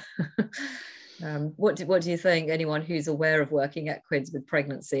 isn't it? What do you think, anyone who's aware of working equids with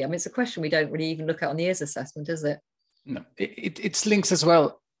pregnancy? I mean, it's a question we don't really even look at on the ears assessment, is it? No, it's links as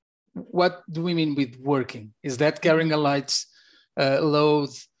well. What do we mean with working? Is that carrying a light load?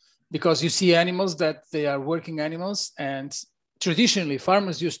 Because you see animals that they are working animals, and traditionally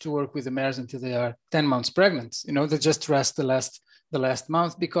farmers used to work with the mares until they are 10 months pregnant. You know, they just rest the last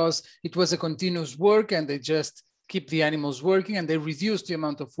month because it was a continuous work, and they just keep the animals working and they reduce the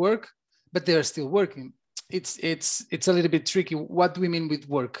amount of work, but they are still working. It's a little bit tricky. What do we mean with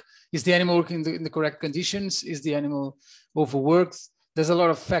work? Is the animal working in the correct conditions? Is the animal overworked? There's a lot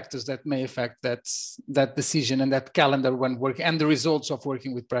of factors that may affect that decision and that calendar when working, and the results of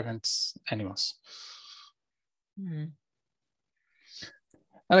working with pregnant animals.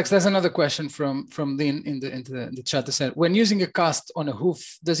 Alex, there's another question from Lynn in the chat that said, when using a cast on a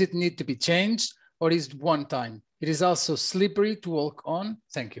hoof, does it need to be changed or is it one time? It is also slippery to walk on.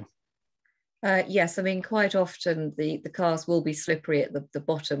 Thank you. Yes, I mean, quite often the cast will be slippery at the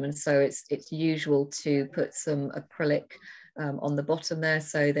bottom, and so it's usual to put some acrylic on the bottom there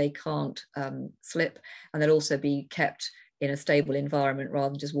so they can't slip, and they'll also be kept in a stable environment rather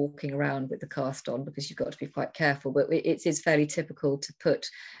than just walking around with the cast on, because you've got to be quite careful. But it is fairly typical to put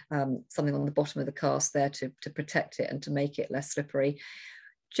something on the bottom of the cast there to protect it and to make it less slippery.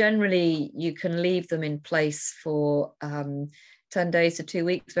 Generally, you can leave them in place for 10 days to 2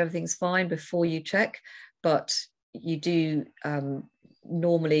 weeks if everything's fine before you check, but you do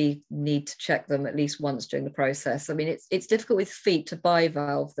normally need to check them at least once during the process. I mean, it's difficult with feet to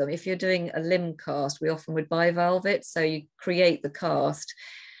bivalve them. If you're doing a limb cast, we often would bivalve it. So you create the cast,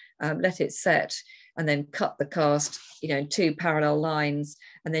 let it set, and then cut the cast, you know, in 2 parallel lines,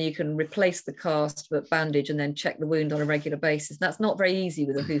 and then you can replace the cast but bandage and then check the wound on a regular basis. And that's not very easy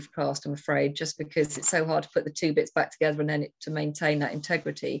with a hoof cast, I'm afraid, just because it's so hard to put the 2 bits back together and then to maintain that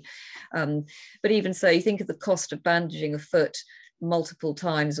integrity. But even so, you think of the cost of bandaging a foot multiple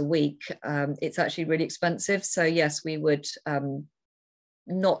times a week, it's actually really expensive. So yes, we would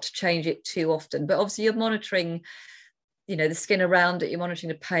not change it too often, but obviously you're monitoring, you know, the skin around it, you're monitoring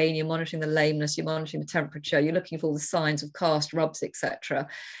the pain, you're monitoring the lameness, you're monitoring the temperature, you're looking for all the signs of cast, rubs, etc.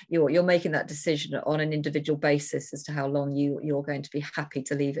 You're making that decision on an individual basis as to how long you're going to be happy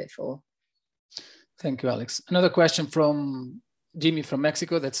to leave it for. Thank you, Alex. Another question from Jimmy from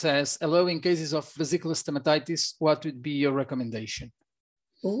Mexico that says, hello, in cases of vesicular stomatitis, what would be your recommendation?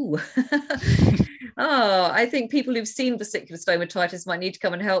 Ooh. Oh, I think people who've seen vesicular stomatitis might need to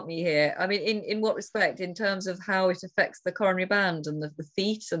come and help me here. I mean, in what respect? In terms of how it affects the coronary band and the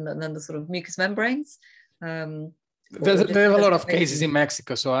feet and then the sort of mucous membranes? There are a lot of cases in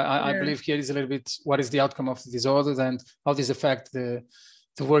Mexico. So I believe here is a little bit, what is the outcome of the disorder and how does affect the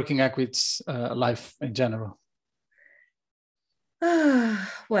working equids life in general?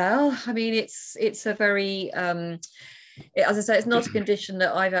 Well, I mean, it's a very, as I say, it's not a condition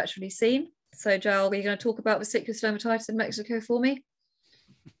that I've actually seen. So, Joel, are you going to talk about vesicular stomatitis in Mexico for me?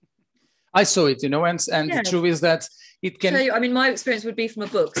 I saw it, you know, and yes. The truth is that it can. I mean, my experience would be from a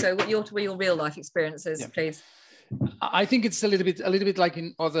book. So, what your real life experiences, please? I think it's a little bit like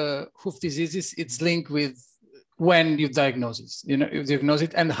in other hoof diseases. It's linked with when you diagnose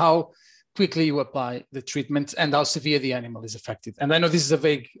it, and how quickly you apply the treatment and how severe the animal is affected. And I know this is a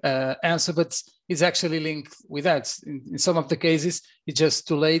vague answer, but it's actually linked with that. In some of the cases, it's just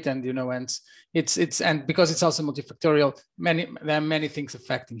too late, and you know, and and because it's also multifactorial, there are many things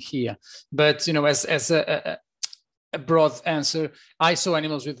affecting here. But you know, as a broad answer, I saw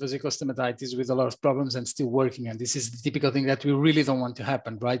animals with vesicular stomatitis with a lot of problems and still working. And this is the typical thing that we really don't want to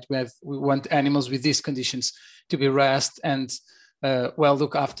happen, right? We want animals with these conditions to be rest and well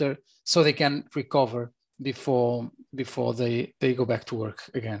looked after, so they can recover before they go back to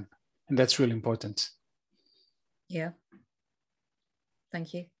work again. And that's really important. Yeah.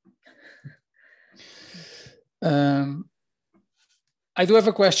 Thank you. I do have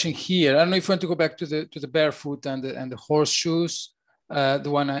a question here. I don't know if you want to go back to the barefoot and the horseshoes, the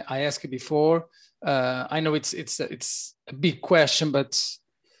one I asked you before. I know it's a big question, but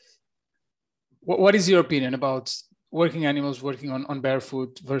what is your opinion about working animals working on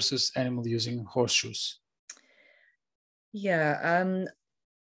barefoot versus animal using horseshoes? Yeah,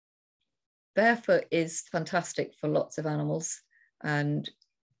 barefoot is fantastic for lots of animals, and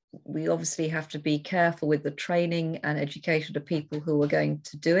we obviously have to be careful with the training and education of people who are going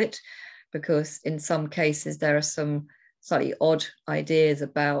to do it, because in some cases there are some slightly odd ideas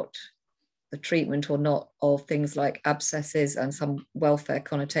about the treatment or not of things like abscesses and some welfare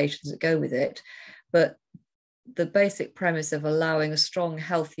connotations that go with it. But the basic premise of allowing a strong,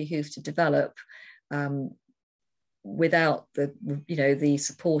 healthy hoof to develop without the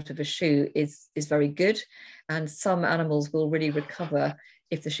support of a shoe is very good. And some animals will really recover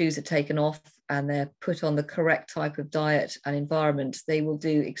if the shoes are taken off and they're put on the correct type of diet and environment. They will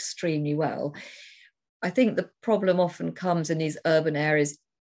do extremely well. I think the problem often comes in these urban areas.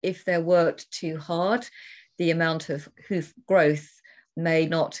 If they're worked too hard, the amount of hoof growth may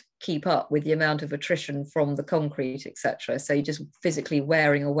not keep up with the amount of attrition from the concrete, etc. So you're just physically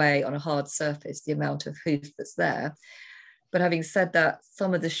wearing away on a hard surface the amount of hoof that's there. But having said that,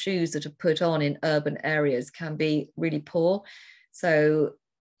 some of the shoes that are put on in urban areas can be really poor. So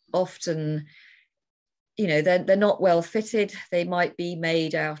often, you know, they're not well fitted. They might be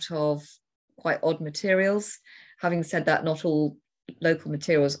made out of quite odd materials. Having said that, not all local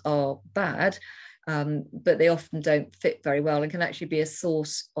materials are bad, but they often don't fit very well and can actually be a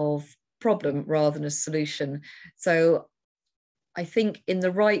source of problem rather than a solution. So I think in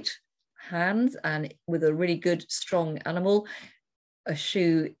the right hands and with a really good, strong animal, a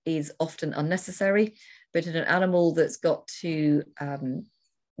shoe is often unnecessary. But in an animal that's got to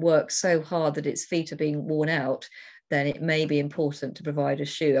work so hard that its feet are being worn out, then it may be important to provide a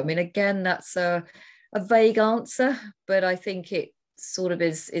shoe. I mean, again, that's a vague answer, but I think it sort of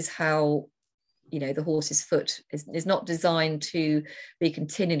is how, you know, the horse's foot is not designed to be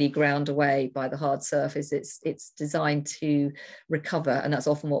continually ground away by the hard surface. It's designed to recover, and that's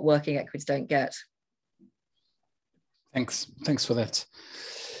often what working equids don't get. Thanks for that.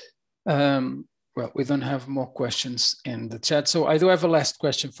 Well, we don't have more questions in the chat, so I do have a last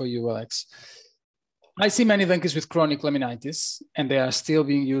question for you, Alex. I see many donkeys with chronic laminitis, and they are still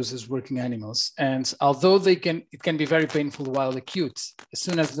being used as working animals. And although it can be very painful while acute, as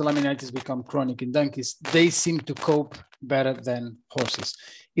soon as the laminitis become chronic in donkeys, they seem to cope better than horses.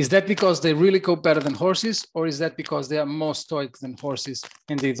 Is that because they really cope better than horses, or is that because they are more stoic than horses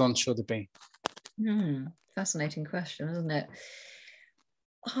and they don't show the pain? Fascinating question, isn't it?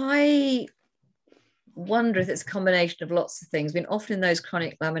 wonder if it's a combination of lots of things. I mean, often in those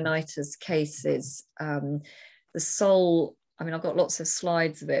chronic laminitis cases, the sole, I mean, I've got lots of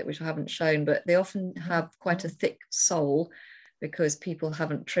slides of it, which I haven't shown, but they often have quite a thick sole because people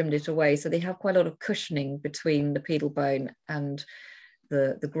haven't trimmed it away. So they have quite a lot of cushioning between the pedal bone and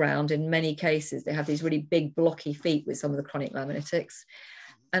the ground. In many cases, they have these really big blocky feet with some of the chronic laminitis.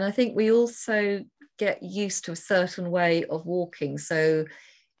 And I think we also get used to a certain way of walking. So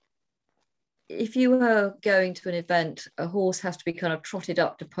if you are going to an event, a horse has to be kind of trotted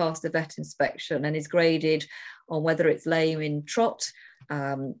up to pass the vet inspection and is graded on whether it's lame in trot,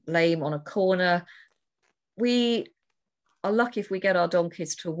 lame on a corner. We are lucky if we get our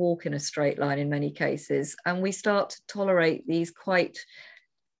donkeys to walk in a straight line in many cases, and we start to tolerate these quite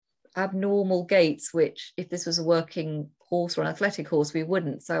abnormal gaits, which if this was a working horse or an athletic horse, we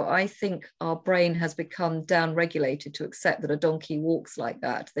wouldn't. So I think our brain has become down-regulated to accept that a donkey walks like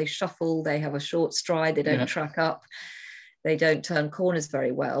that. They shuffle, they have a short stride, they don't track up, they don't turn corners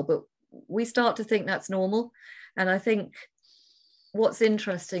very well, but we start to think that's normal. And I think what's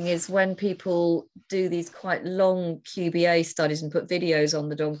interesting is when people do these quite long QBA studies and put videos on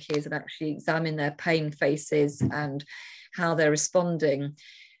the donkeys and actually examine their pain faces and how they're responding,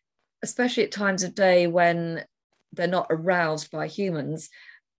 especially at times of day when they're not aroused by humans,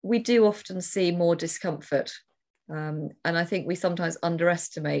 we do often see more discomfort. And I think we sometimes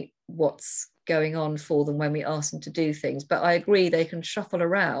underestimate what's going on for them when we ask them to do things. But I agree, they can shuffle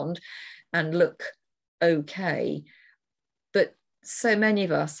around and look okay. But so many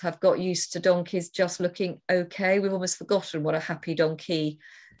of us have got used to donkeys just looking okay. We've almost forgotten what a happy donkey,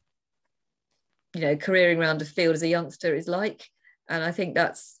 you know, careering around a field as a youngster is like. And I think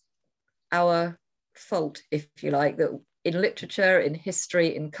that's our fault, if you like, that in literature, in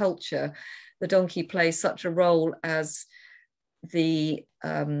history, in culture, the donkey plays such a role as the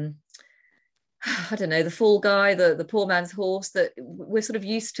I don't know, the fall guy, the poor man's horse, that we're sort of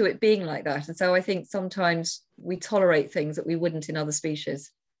used to it being like that. And so I think sometimes we tolerate things that we wouldn't in other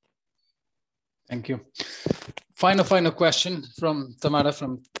species. Thank you. Final question from Tamara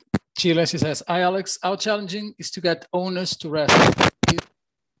from Chile. She says, "Hi Alex, how challenging is to get owners to rest?"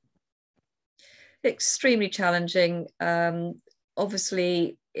 Extremely challenging.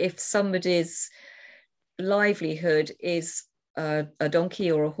 Obviously, if somebody's livelihood is a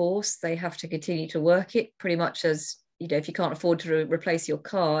donkey or a horse, they have to continue to work it pretty much as, you know, if you can't afford to replace your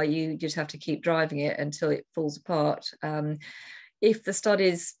car, you just have to keep driving it until it falls apart. If the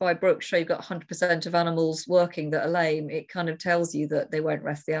studies by Brooks show you've got 100% of animals working that are lame, it kind of tells you that they won't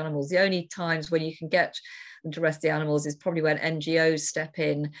rest the animals. The only times when you can get them to rest the animals is probably when NGOs step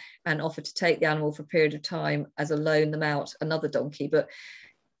in and offer to take the animal for a period of time as a loan them out another donkey. But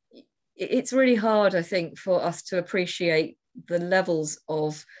it's really hard, I think, for us to appreciate the levels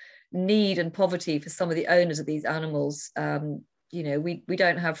of need and poverty for some of the owners of these animals. You know, we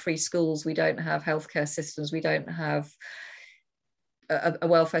don't have free schools, we don't have healthcare systems, we don't have a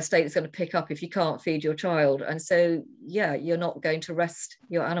welfare state that's going to pick up if you can't feed your child. And so, yeah, you're not going to rest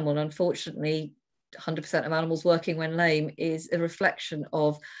your animal. And unfortunately, 100% of animals working when lame is a reflection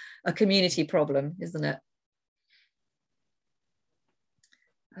of a community problem, isn't it?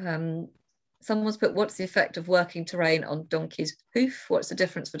 Someone's put, what's the effect of working terrain on donkey's hoof? What's the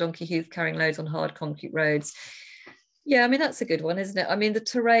difference for donkey hoof carrying loads on hard concrete roads? Yeah, I mean, that's a good one, isn't it? I mean, the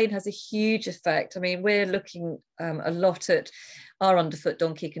terrain has a huge effect. I mean, we're looking a lot at our underfoot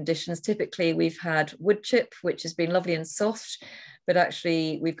donkey conditions. Typically, we've had wood chip, which has been lovely and soft, but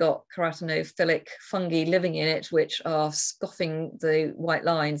actually we've got keratinophilic fungi living in it, which are scoffing the white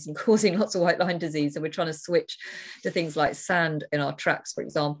lines and causing lots of white line disease. And we're trying to switch to things like sand in our tracks, for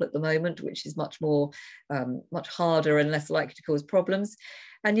example, at the moment, which is much more, much harder and less likely to cause problems.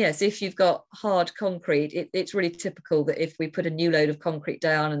 And yes, if you've got hard concrete, it's really typical that if we put a new load of concrete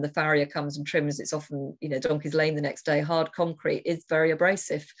down and the farrier comes and trims, it's often, you know, donkey's lame the next day. Hard concrete is very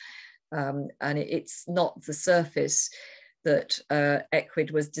abrasive, and it's not the surface that equid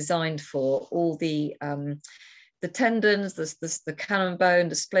was designed for. All the tendons, the cannon bone,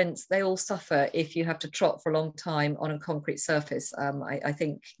 the splints, they all suffer if you have to trot for a long time on a concrete surface. I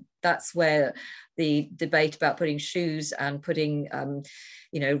think that's where the debate about putting shoes and putting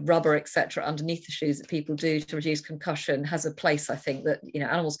you know, rubber, etc., underneath the shoes that people do to reduce concussion has a place. I think that, you know,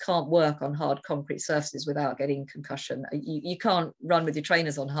 animals can't work on hard concrete surfaces without getting concussion. You can't run with your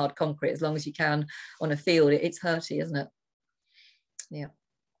trainers on hard concrete as long as you can on a field. It's hurty, isn't it? Yeah.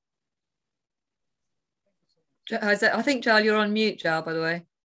 I think, Giles, you're on mute, Giles, by the way.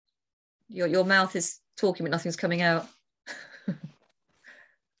 Your mouth is talking, but nothing's coming out. My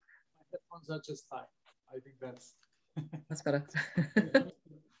headphones are just fine. I think that's... That's better.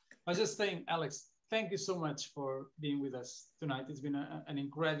 I was just saying, Alex, thank you so much for being with us tonight. It's been an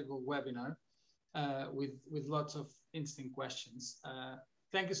incredible webinar with lots of interesting questions.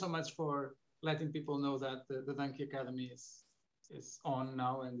 Thank you so much for letting people know that the Donkey Academy is on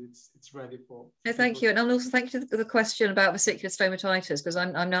now and it's ready for. No, thank you, and also thank you for the question about vesicular stomatitis, because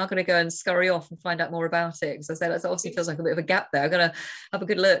I'm now going to go and scurry off and find out more about it. Because I said that obviously feels like a bit of a gap there. I'm going to have a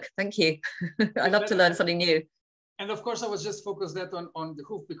good look. Thank you. I love to learn something new. And of course, I was just focused that on the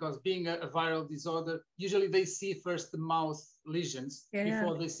hoof, because being a viral disorder, usually they see first the mouth lesions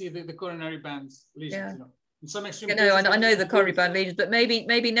before they see the coronary bands lesions. You know. In some extreme cases, I know the coronary band lesions, but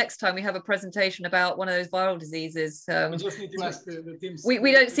maybe next time we have a presentation about one of those viral diseases. We just need to ask the teams.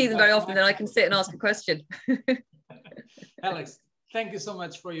 We don't see them very often, then I can sit and ask a question. Alex, thank you so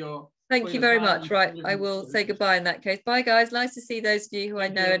much for your. Thank you very much. Right, I will say goodbye in that case. Bye, guys. Nice to see those of you who I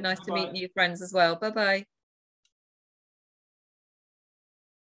know, and nice to meet new friends as well. Bye-bye.